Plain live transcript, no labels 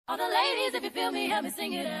All the ladies, if you feel me, help me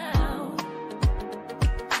sing it out.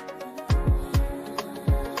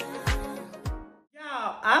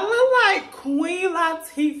 Y'all, I look like Queen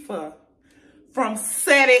Latifah from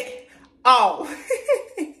Set It Off.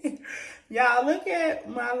 Y'all, look at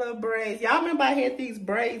my little braids. Y'all remember I had these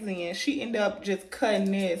braids in. She ended up just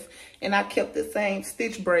cutting this, and I kept the same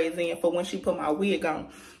stitch braids in for when she put my wig on.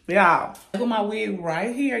 Y'all, look at my wig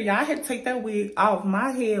right here. Y'all had to take that wig off.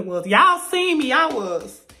 My head was, y'all seen me, I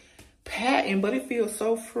was patting, but it feels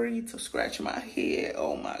so free to scratch my head.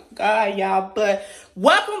 Oh my God, y'all. But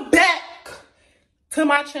welcome back to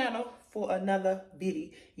my channel for another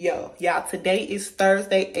video. Y'all, today is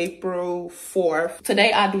Thursday, April 4th.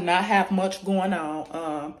 Today I do not have much going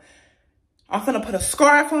on. I'm finna put a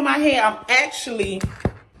scarf on my head.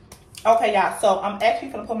 Okay, y'all, so I'm actually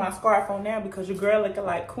gonna put my scarf on now because your girl looking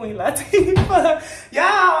like Queen Latifah.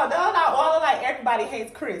 Y'all, not all of like everybody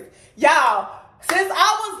hates Chris. Y'all, since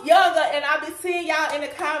I was younger and I've been seeing y'all in the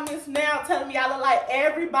comments now telling me y'all look like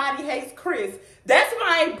everybody hates Chris. That's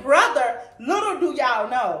my brother. Little do y'all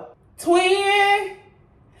know. Twin,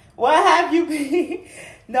 what have you been?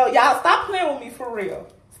 No, y'all, stop playing with me for real.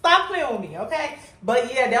 Stop playing with me, okay?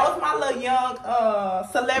 But yeah, that was my little young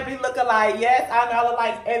celebrity lookalike. Yes, I know I look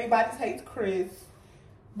like everybody hates Chris.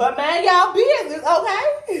 But man, y'all business,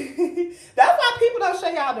 okay? That's why people don't show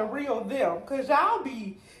y'all the real them. Because y'all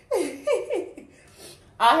be...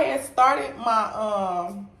 I had started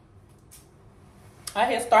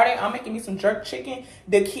I'm making me some jerk chicken.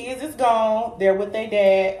 The kids is gone. They're with their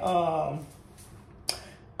dad.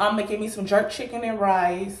 I'm making me some jerk chicken and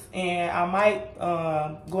rice. And I might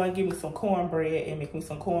go and get me some cornbread and make me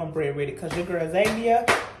some cornbread ready. Because your girl Xavier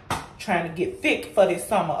trying to get fit for this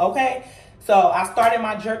summer, okay? So I started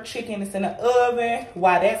my jerk chicken. It's in the oven.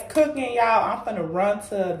 While that's cooking, y'all, I'm gonna run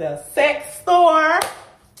to the sex store.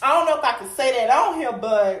 I don't know if I can say that on here,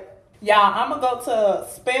 but y'all, I'm gonna go to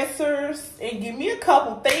Spencer's and give me a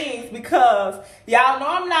couple things because y'all know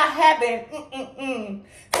I'm not having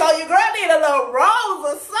So your girl need a little rose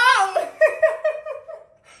or something.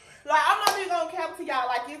 Like, I'm not even gonna cap to y'all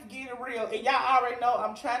like it's getting real. And y'all already know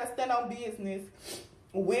I'm trying to stand on business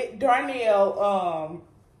with Darnell.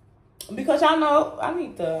 Because y'all know I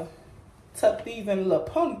need to tuck these in a little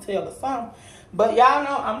ponytail or something. But y'all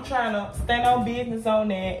know I'm trying to stand on business on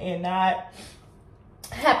that and not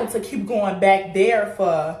happen to keep going back there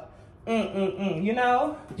for you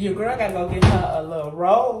know? Your girl gotta go get her a little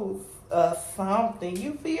rose or something.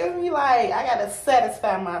 You feel me? Like, I gotta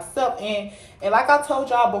satisfy myself. And like I told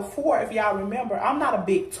y'all before, if y'all remember, I'm not a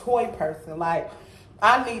big toy person. Like,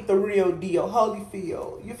 I need the real deal,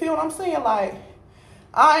 Holyfield. You feel what I'm saying? Like,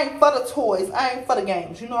 I ain't for the toys. I ain't for the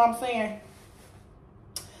games. You know what I'm saying?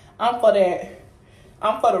 I'm for that.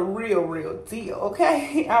 I'm for the real deal,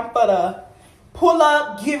 okay? I'm for the pull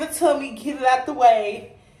up, give it to me, get it out the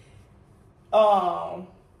way. And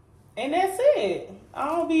that's it.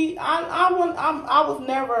 I was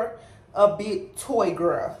never a big toy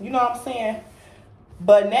girl. You know what I'm saying?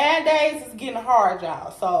 But nowadays it's getting hard,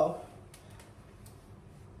 y'all. So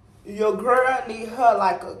your girl need her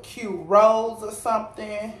like a cute rose or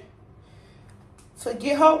something to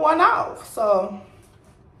get her one off. So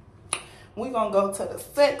we're going to go to the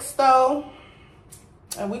sex store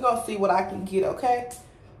and we're going to see what I can get, okay?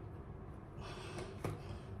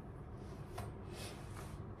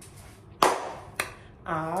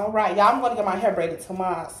 All right, y'all, I'm going to get my hair braided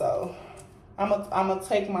tomorrow. So I'm going to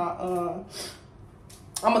take my, I'm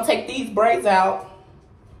going to take these braids out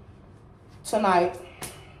tonight.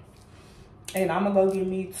 And I'm going to go get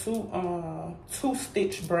me two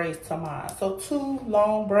stitch braids tomorrow. So 2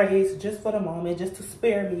 long braids just for the moment, just to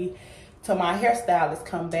spare me till my hairstylist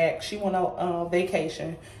come back. She went on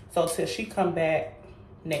vacation. So till she come back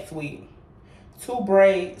next week, 2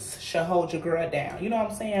 braids should hold your girl down. You know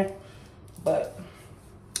what I'm saying? But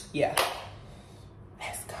yeah,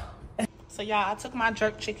 let's go. So y'all, I took my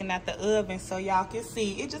jerk chicken out the oven so y'all can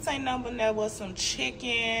see. It just ain't nothing but there was some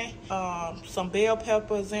chicken, some bell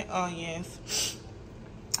peppers and onions.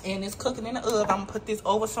 And it's cooking in the oven. I'm gonna put this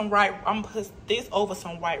over some white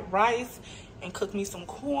rice and cook me some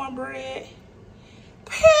cornbread.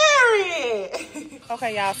 Period.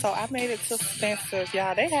 Okay, y'all, so I made it to Spencer's.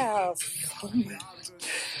 Y'all, they have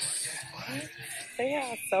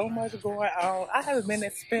so much going on. I haven't been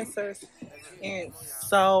at Spencer's in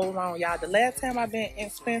so long, y'all. The last time I've been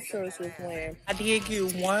in Spencer's was when I did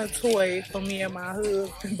get one toy for me and my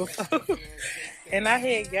husband before. And I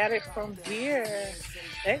had got it from here.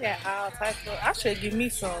 They got all types of, I should give me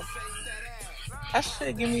some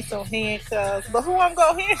handcuffs. But who I'm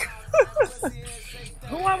gonna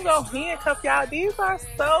handcuff? Y'all? These are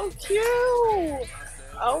so cute.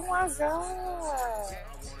 Oh my god.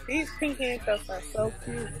 These pink handcuffs are so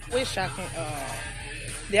cute. Wish I can,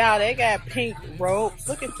 yeah, they got pink ropes.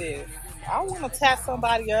 Look at this. I want to tap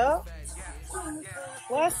somebody up.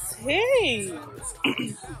 Let's see.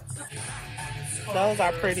 Those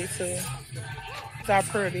are pretty too. These are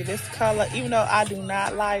pretty. This color, even though I do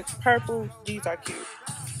not like purple, these are cute.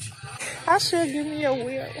 I should give me a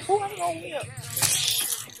whip. Who am I gonna whip?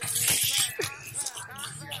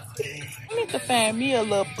 I need to find me a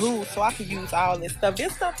little booth so I can use all this stuff.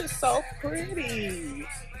 This stuff is so pretty.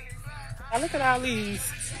 Now look at all these.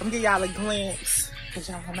 I'm gonna give y'all a glimpse. Cause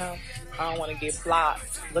y'all know I don't want to get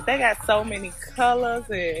blocked. But they got so many colors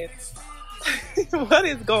and what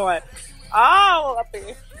is going on up in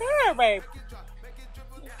here, baby?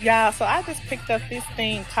 Y'all, so I just picked up this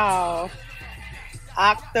thing called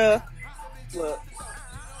Octa. Look.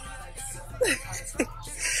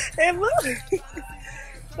 And look.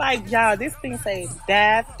 Like, y'all, this thing says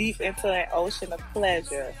dive deep into an ocean of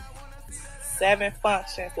pleasure. 7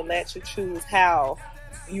 functions to let you choose how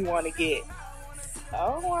you want to get.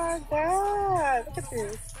 Oh my god, look at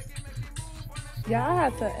this. Y'all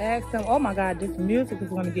have to ask them. Oh my god, this music is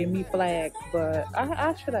going to get me flagged. But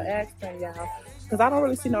I should have asked them, y'all. Because I don't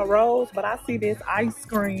really see no rolls, but I see this ice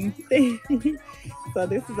cream thing. So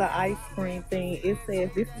this is an ice cream thing. It says,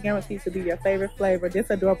 this is guaranteed to be your favorite flavor. This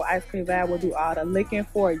adorable ice cream bag will do all the licking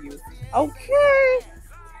for you. Okay.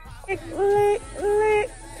 Lick.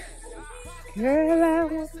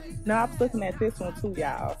 Girl, now I'm looking at this one too,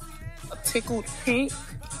 y'all. A tickled pink.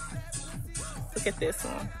 Look at this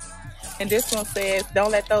one. And this one says,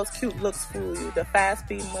 don't let those cute looks fool you. The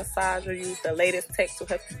fast-speed massager uses the latest tech to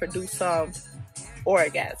help you produce some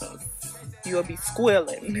orgasms. You'll be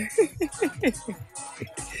squealing.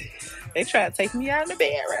 They try to take me out in the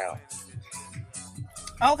bedroom.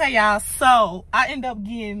 Okay, y'all. So I end up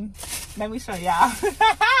getting. Let me show y'all.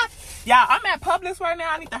 Y'all, I'm at Publix right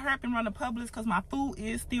now. I need to hurry up and run to Publix because my food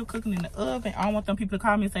is still cooking in the oven. I don't want them people to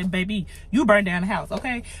call me and say, baby, you burned down the house,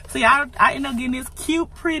 okay? So y'all, I end up getting this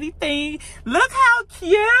cute, pretty thing. Look how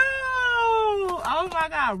cute. Oh my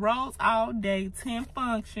God. Rolls all day, 10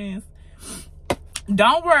 functions.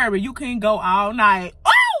 Don't worry, you can go all night.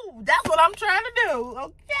 Oh, that's what I'm trying to do,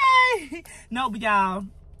 okay? No, but y'all,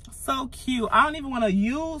 so cute. I don't even want to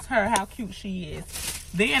use her, how cute she is.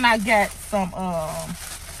 Then I got some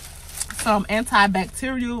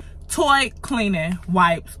antibacterial toy cleaning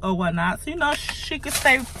wipes or whatnot. So, you know, she could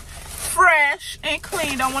stay fresh and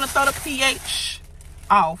clean. Don't want to throw the pH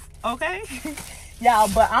off, okay? Y'all,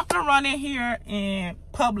 but I'm going to run in here in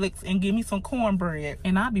Publix and give me some cornbread,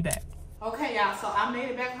 and I'll be back. Okay, y'all, so I made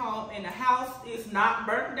it back home, and the house is not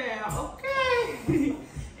burnt down, okay?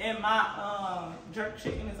 And my jerk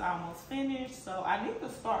chicken is almost finished, so I need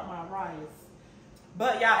to start my rice.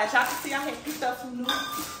 But y'all, as y'all can see, I had picked up some new,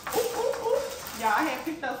 y'all, I had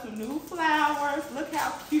picked up some new flowers. Look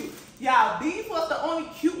how cute. Y'all, these was the only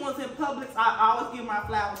cute ones in Publix. I always get my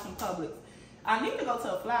flowers from Publix. I need to go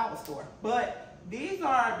to a flower store, but these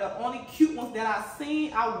are the only cute ones that I've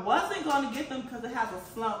seen. I wasn't going to get them because it has a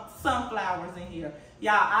sunflowers in here.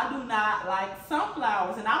 Y'all, I do not like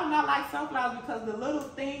sunflowers. And I do not like sunflowers because the little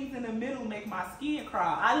things in the middle make my skin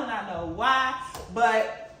crawl. I do not know why,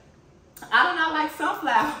 but I do not like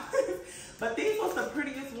sunflowers. But these was the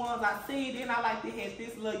prettiest ones I've seen. Then I like to have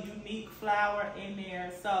this little unique flower in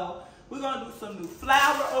there. So we're going to do some new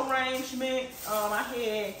flower arrangements.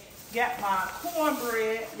 I got my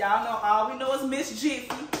cornbread. Y'all know all we know is Miss Jiffy.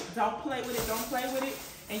 Don't play with it. Don't play with it.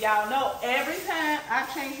 And y'all know every time I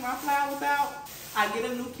change my flowers out, I get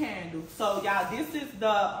a new candle. So y'all, this is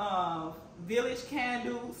the Village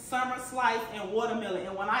Candle Summer Slice and Watermelon.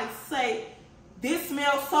 And when I say this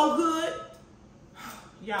smells so good,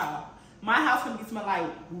 y'all, my house can be smell like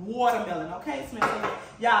watermelon, okay? Smell so good.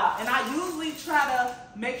 Y'all, and I usually try to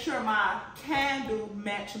make sure my candle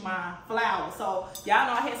match my flowers. So y'all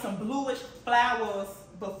know I had some bluish flowers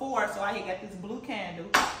before, so I had got this blue candle.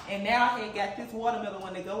 And now I had got this watermelon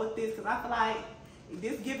one to go with this, because I feel like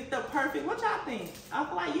this give it the perfect, what y'all think? I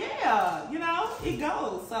feel like, yeah, you know, it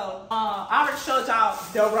goes. So I already showed y'all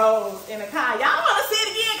the rose in the car. Y'all want to see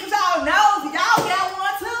it again because y'all know y'all got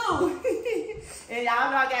one too. And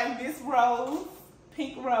y'all know I got this rose,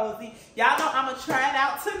 pink rosy. Y'all know I'm going to try it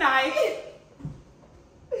out tonight.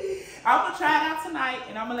 I'm going to try it out tonight,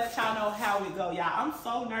 and I'm going to let y'all know how it go, y'all. I'm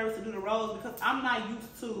so nervous to do the rose because I'm not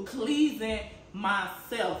used to pleasing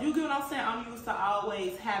myself. You get what I'm saying? I'm used to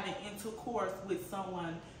always having intercourse with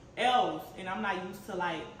someone else, and I'm not used to,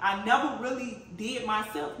 like, I never really did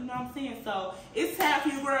myself, you know what I'm saying? So it's time for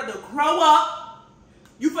you, girl, to grow up.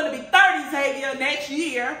 You finna be 30, Xavier, next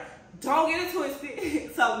year. don't get it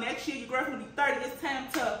twisted. So next year, your girl's gonna be 30. It's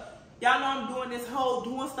time to, y'all know I'm doing this whole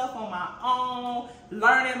doing stuff on my own,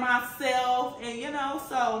 learning myself, and you know,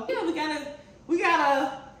 so yeah, we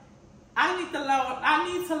gotta, I need to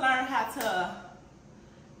learn how to,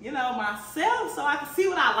 you know, myself, so I can see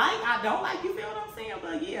what I like, I don't like, you feel what I'm saying?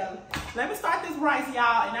 But yeah, let me start this rice,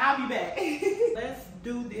 y'all, and I'll be back. Let's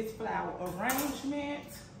do this flower arrangement.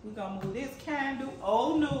 We're gonna move this candle,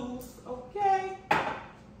 old news, okay?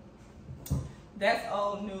 That's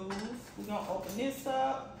old news. We're gonna open this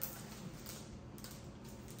up.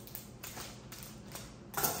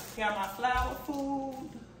 Got my flower food.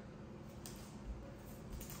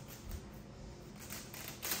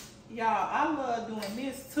 Y'all, I love doing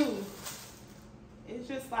this too. It's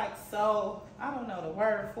just like so, I don't know the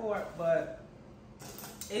word for it, but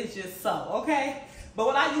it's just so, okay? But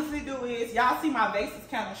what I usually do is, y'all see my vase is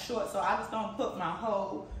kind of short, so I just don't put my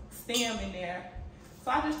whole stem in there.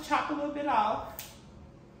 So I just chop a little bit off.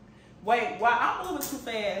 Wait, while I'm moving too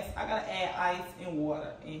fast, I gotta add ice and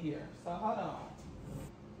water in here. So hold on.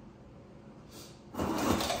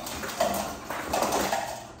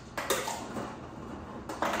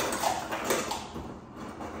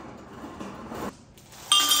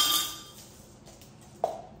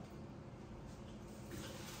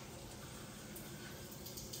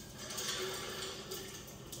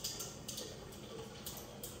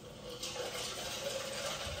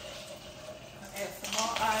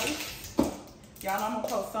 Y'all know I'm gonna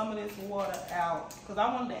pour some of this water out because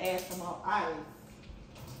I wanted to add some more ice.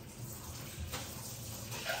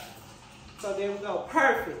 So there we go,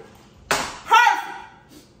 perfect. Perfect!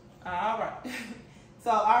 All right. So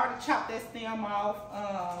I already chopped that stem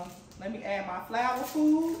off. Let me add my flower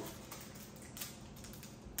food.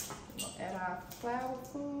 I'm gonna add our flower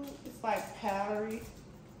food. It's like powdery.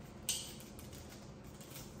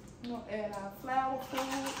 I'm gonna add our flower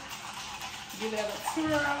food. Give that a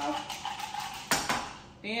twirl.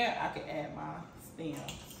 Then I can add my stems.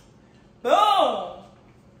 Boom!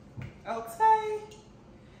 Okay.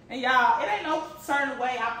 And y'all, it ain't no certain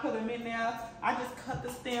way I put them in there. I just cut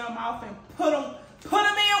the stem off and put them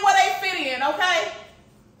in where they fit in, okay?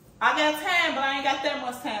 I got time, but I ain't got that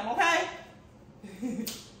much time, okay?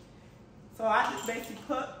 So I just basically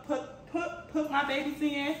put my babies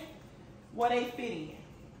in where they fit in.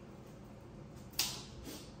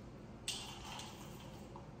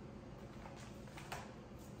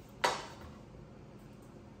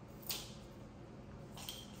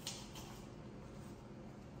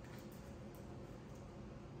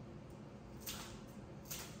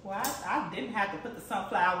 Well, I didn't have to put the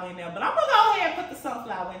sunflower in there, but I'm gonna go ahead and put the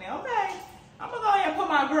sunflower in there, okay? I'm gonna go ahead and put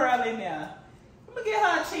my girl in there. I'm gonna give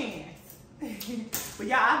her a chance. But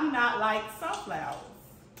y'all, I do not like sunflowers.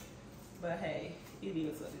 But hey, it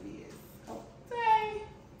is what it is. Okay.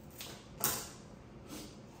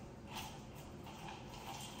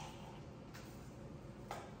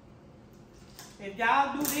 If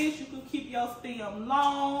y'all do this, you can keep your stem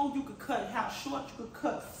long. You can cut it how short. You can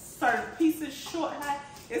cut certain pieces short.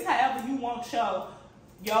 It's however you want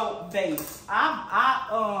your vase. I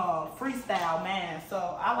freestyle mine,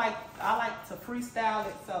 so I like to freestyle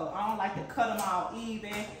it. So I don't like to cut them all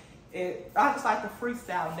even. I just like to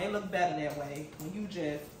freestyle them. They look better that way when you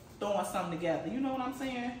just throwing something together. You know what I'm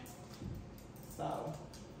saying? So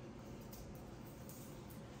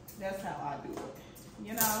that's how I do it.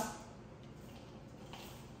 You know.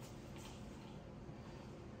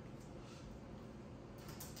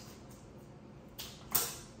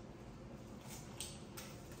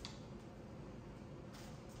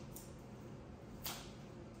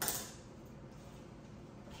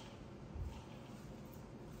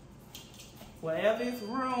 Wherever it's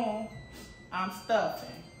room, I'm stuffing.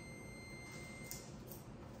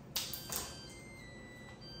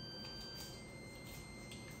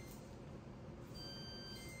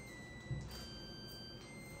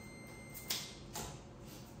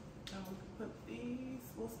 I'm gonna put these,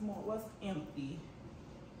 what's empty?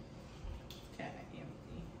 Kind of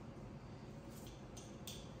empty.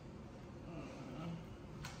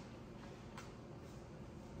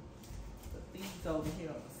 Put these over here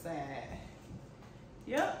on the side.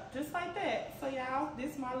 Yep, just like that. So y'all,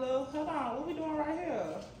 this my little, hold on, what we doing right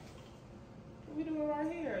here? What we doing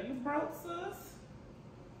right here? You broke, sis?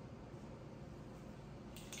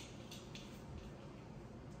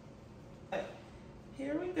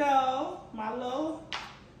 Here we go, my little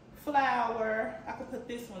flower. I could put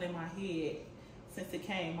this one in my head since it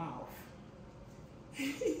came off.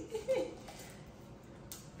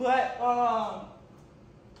 But,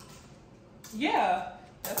 yeah,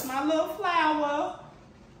 that's my little flower.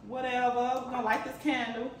 Whatever, we're gonna light this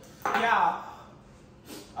candle. Y'all,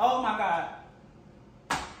 Oh my God.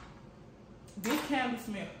 This candle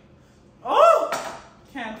smell. Oh,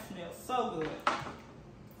 candle smells so good.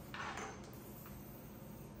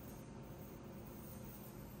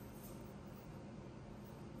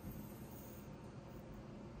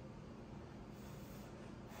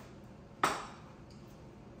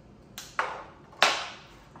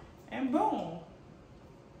 And boom.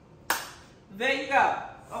 There you go.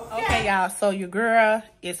 Okay, y'all. So your girl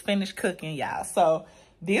is finished cooking, y'all. So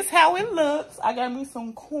this how it looks. I got me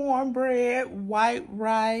some cornbread, white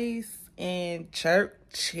rice, and jerk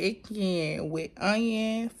chicken with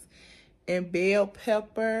onions and bell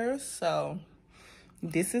peppers. So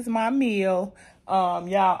this is my meal.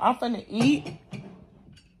 Y'all, I'm finna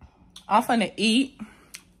eat.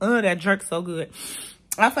 Oh, that jerk's so good.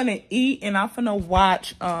 I'm finna eat and I'm finna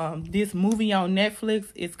watch this movie on Netflix.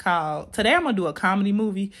 It's called, today I'm gonna do a comedy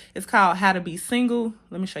movie. It's called How to Be Single.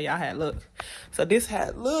 Let me show y'all how it look. So this how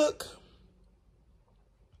it look.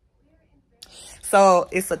 So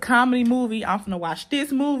it's a comedy movie. I'm finna watch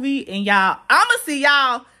this movie and y'all, I'ma see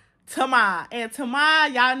y'all tomorrow. And tomorrow,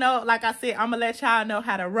 y'all know, like I said, I'm gonna let y'all know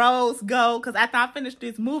how the roads go. Cause after I finish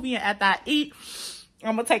this movie and after I eat,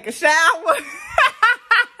 I'm gonna take a shower.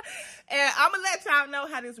 And I'm gonna let y'all know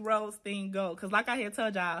how this rose thing go. Cause like I had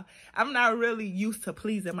told y'all, I'm not really used to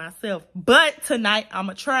pleasing myself. But tonight, I'm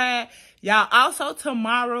gonna try. Y'all, also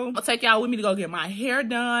tomorrow, I'll take y'all with me to go get my hair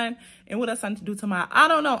done. And what else I need to do tomorrow? I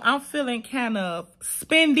don't know. I'm feeling kind of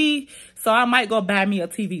spendy. So I might go buy me a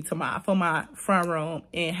TV tomorrow for my front room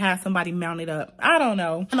and have somebody mount it up. I don't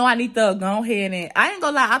know. I know I need to go ahead and, I ain't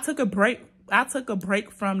gonna lie, I took a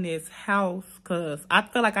break from this house because I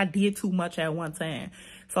feel like I did too much at one time.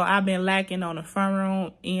 So I've been lacking on the front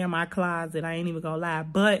room and my closet. I ain't even gonna lie.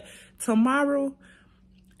 But tomorrow,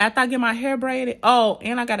 after I get my hair braided, oh,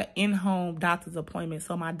 and I got an in-home doctor's appointment.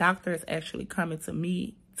 So my doctor is actually coming to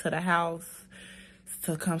me, to the house,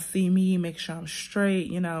 to come see me, make sure I'm straight,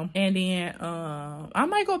 you know. And then I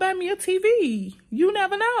might go buy me a TV. You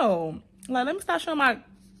never know. Like, let me start showing my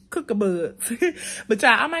cooker buds. But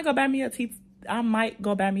y'all, I might go buy me a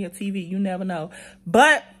TV. You never know.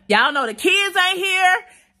 But y'all know the kids ain't here.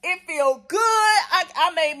 It feel good.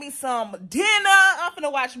 I made me some dinner. I'm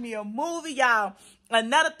finna watch me a movie, y'all.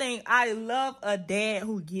 Another thing, I love a dad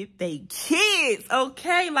who get they kids,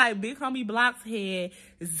 okay? Like Big Homie Blocks had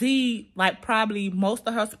Z, like probably most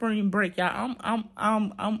of her spring break, y'all.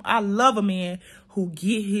 I love a man who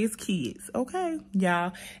get his kids, okay,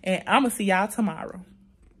 y'all. And I'm gonna see y'all tomorrow.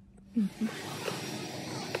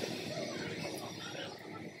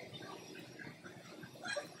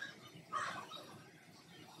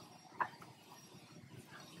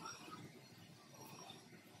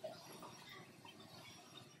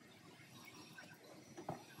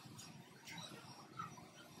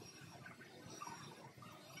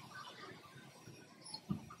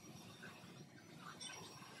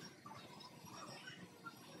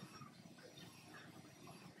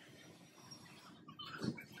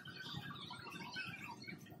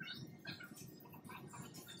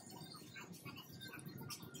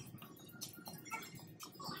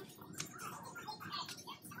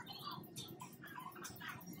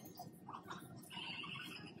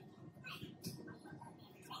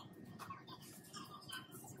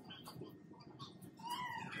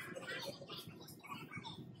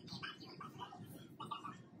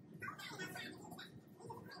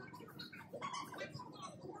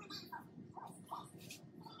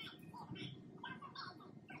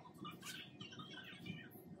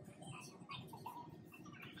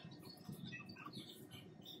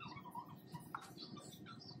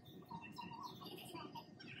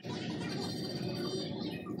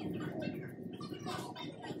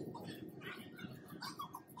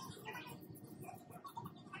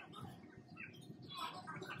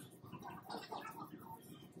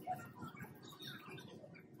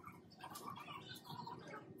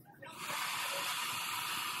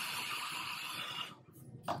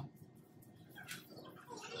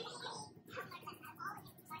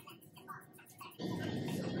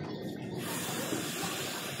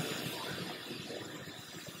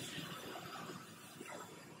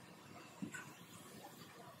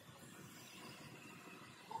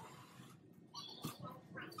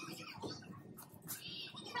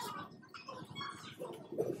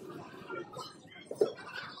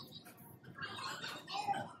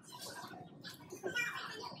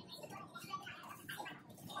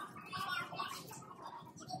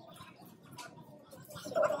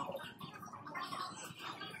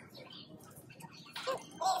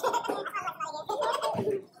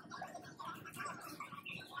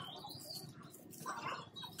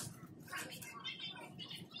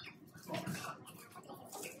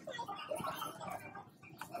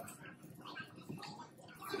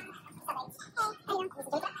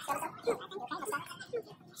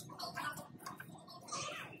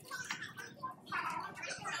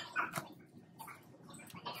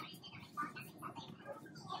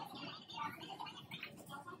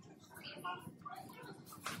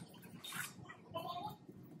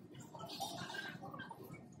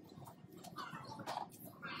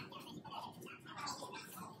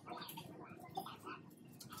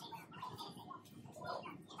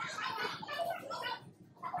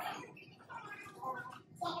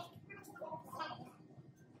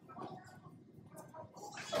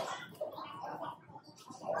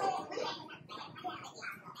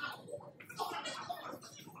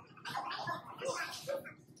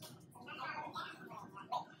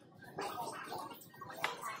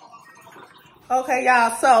 Okay,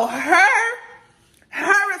 y'all. So her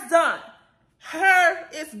is done. Her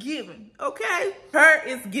is given. Okay, her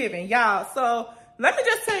is given, y'all. So let me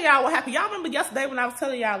just tell y'all what happened. Y'all remember yesterday when I was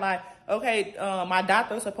telling y'all like, okay, my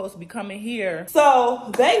doctor was supposed to be coming here. So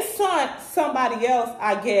they sent somebody else,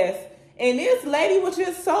 I guess. And this lady was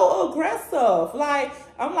just so aggressive. Like,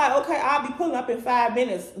 I'm like, okay, I'll be pulling up in 5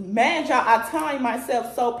 minutes. Man, y'all, I timed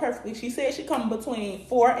myself so perfectly. She said she coming between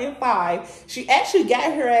 4 and 5. She actually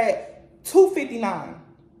got here at 2:59.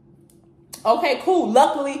 Okay, cool.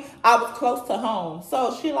 Luckily, I was close to home.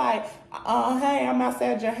 So she like, hey, I'm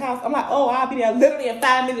outside your house. I'm like, oh, I'll be there literally in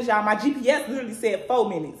 5 minutes, y'all. My GPS literally said 4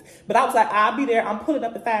 minutes. But I was like, I'll be there. I'm pulling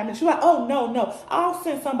up in 5 minutes. She was like, oh, no. I'll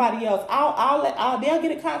send somebody else. They'll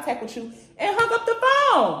get in contact with you. And hung up the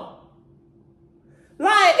phone.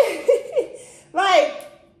 Like,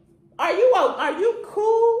 are you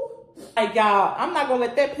cool? Like, y'all, I'm not gonna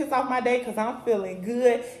let that piss off my day because I'm feeling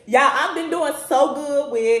good. Y'all, I've been doing so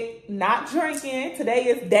good with not drinking. Today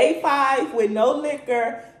is day 5 with no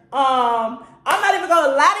liquor. I'm not even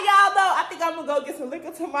gonna lie to y'all though. I think I'm gonna go get some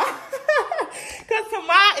liquor tomorrow. Cause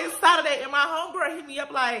tomorrow is Saturday and my homegirl hit me up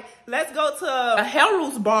like, let's go to a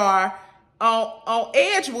Harold's bar on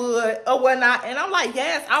Edgewood or whatnot. And I'm like,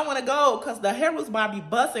 yes, I want to go because the Harold's bar be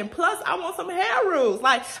busting. Plus, I want some Harold's.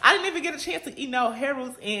 Like, I didn't even get a chance to eat no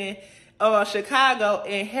Harold's in Chicago,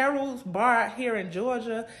 and Harold's bar here in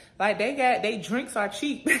Georgia. Like, they drinks are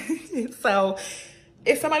cheap. So,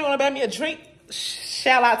 if somebody want to buy me a drink,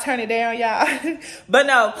 shall I turn it down, y'all? But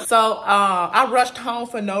no. So, I rushed home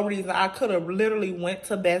for no reason. I could have literally went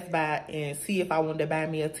to Best Buy and see if I wanted to buy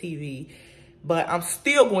me a TV. But I'm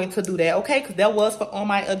still going to do that, okay? Because that was on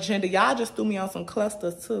my agenda. Y'all just threw me on some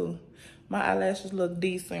clusters, too. My eyelashes look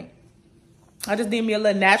decent. I just did me a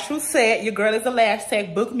little natural set. Your girl is a lash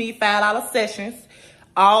tech. Book me $5 sessions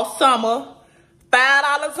all summer.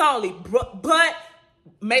 $5 only. But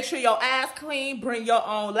make sure your eyes clean. Bring your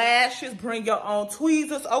own lashes. Bring your own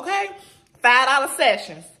tweezers, okay? $5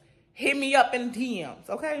 sessions. Hit me up in DMs,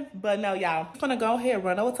 okay? But no, y'all. I'm gonna go ahead and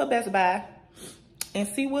run over to Best Buy and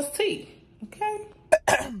see what's tea. Okay.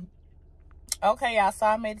 Okay, y'all, so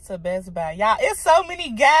I made it to Best Buy. Y'all, it's so many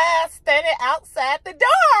guys standing outside the door.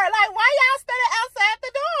 Like, why y'all standing outside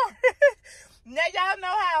the door? Now, y'all know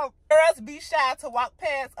how girls be shy to walk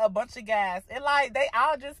past a bunch of guys. And, like, they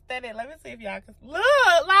all just standing. Let me see if y'all can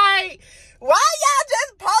look. Like, why y'all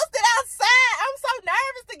just posted outside? I'm so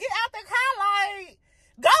nervous to get out the car. Like,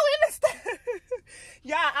 go in the store.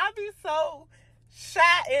 Y'all, I be so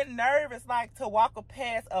shy and nervous, like, to walk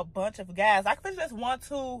past a bunch of guys. Like, if it's just 1,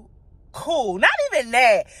 2, cool. Not even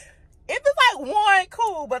that. If it's like 1,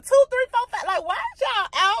 cool. But 2, 3, 4, 5, like, why is y'all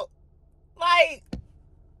out? Like,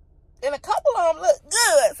 and a couple of them look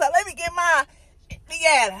good. So let me get my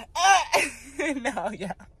together. No,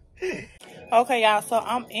 y'all. Okay, y'all. So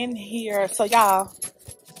I'm in here. So, y'all,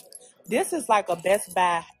 this is like a Best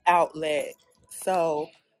Buy outlet. So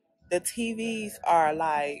the TVs are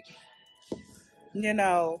like, you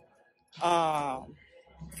know,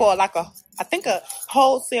 for like I think a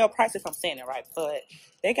wholesale price, if I'm saying it right, but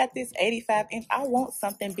they got this 85-inch. I want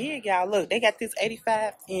something big, y'all. Look, they got this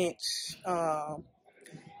 85-inch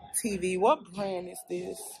TV. What brand is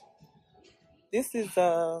this? This is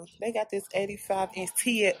they got this 85-inch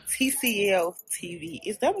TCL TV.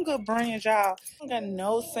 Is that a good brand, y'all? I got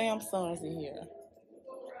no Samsungs in here.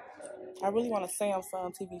 I really want a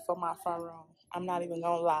Samsung TV for my front room. I'm not even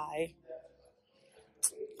gonna lie.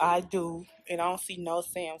 I do, and I don't see no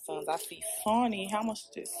Samsungs. I see Sony. How much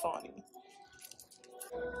is Sony?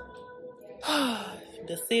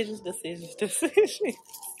 Decisions.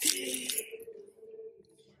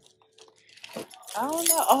 I don't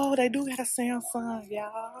know. Oh, they do got a Samsung,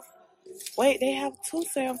 y'all. Wait, they have 2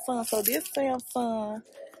 Samsungs. So this Samsung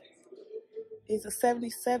is a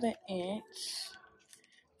 77-inch.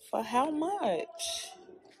 For how much?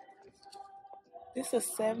 This is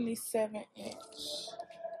a 77-inch.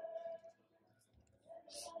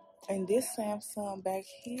 And this Samsung back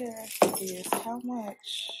here is how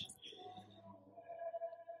much?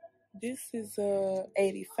 This is a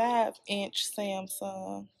 85-inch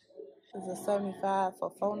Samsung. This is a 75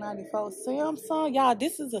 for $494. Samsung, y'all,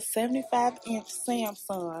 this is a 75-inch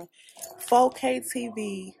Samsung 4K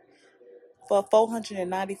TV for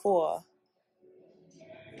 $494.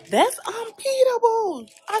 That's unbeatable.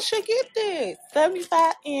 I should get this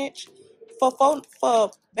 75-inch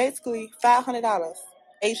for basically $500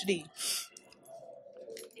 HD.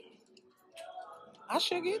 I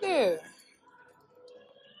should get that.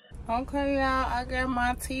 Okay, y'all, I got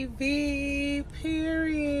my TV,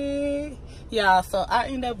 period. Y'all, so I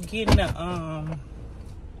end up getting a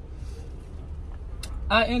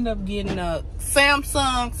I end up getting a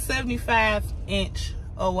Samsung 75-inch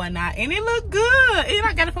or whatnot, and it looked good, and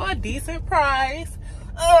I got it for a decent price.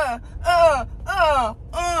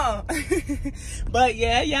 But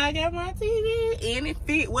yeah, y'all got my TV, and it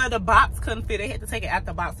fit. Well, the box couldn't fit. They had to take it out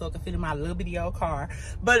the box so it could fit in my little bitty old car.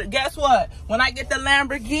 But guess what? When I get the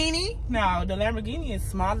Lamborghini, no, the Lamborghini is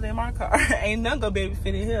smaller than my car. Ain't none gonna be able to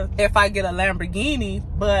fit in here if I get a Lamborghini.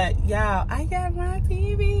 But y'all, I got my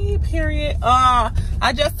TV. Period. I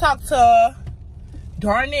just talked to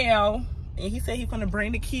Darnell. And he said he's gonna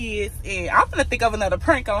bring the kids, and I'm gonna think of another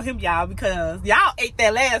prank on him, y'all, because y'all ate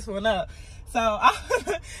that last one up. So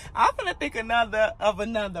I'm gonna think of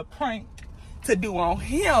another prank to do on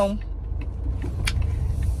him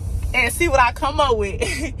and see what I come up with.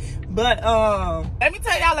 But let me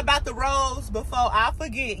tell y'all about the roles before I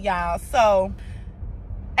forget, y'all. So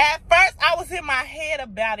at first I was in my head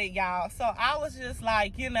about it, y'all. So I was just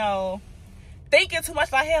like, you know, thinking too much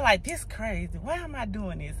in my head, like, this crazy. Why am I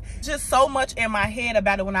doing this? Just so much in my head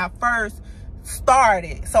about it when I first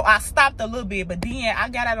started. So I stopped a little bit, but then I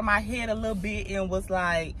got out of my head a little bit and was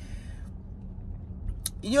like,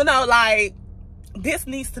 you know, like, this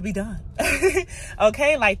needs to be done.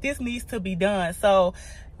 Okay? Like, this needs to be done. So,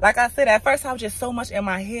 like I said, at first I was just so much in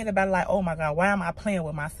my head about it, like, oh my God, why am I playing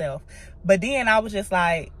with myself? But then I was just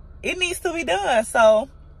like, it needs to be done. So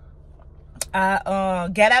I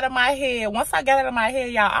got out of my head. Once I got out of my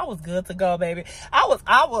head, y'all, I was good to go, baby. I was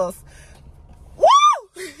woo!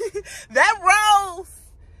 That rose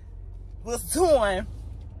was doing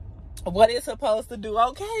what it's supposed to do,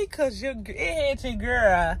 okay? Because it had your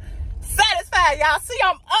girl satisfied, y'all. See,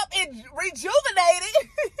 I'm up and rejuvenated.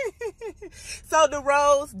 So the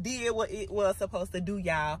rose did what it was supposed to do,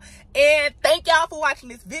 y'all. And thank y'all for watching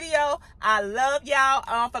this video. I love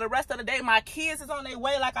y'all. For the rest of the day, my kids is on their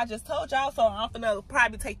way, like I just told y'all. So I'm finna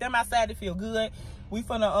probably take them outside to feel good. We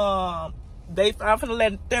finna I'm finna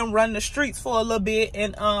let them run the streets for a little bit.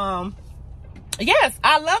 And yes,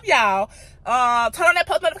 I love y'all. Turn on that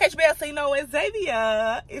post notification bell so you know when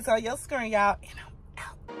Xavier is on your screen, y'all.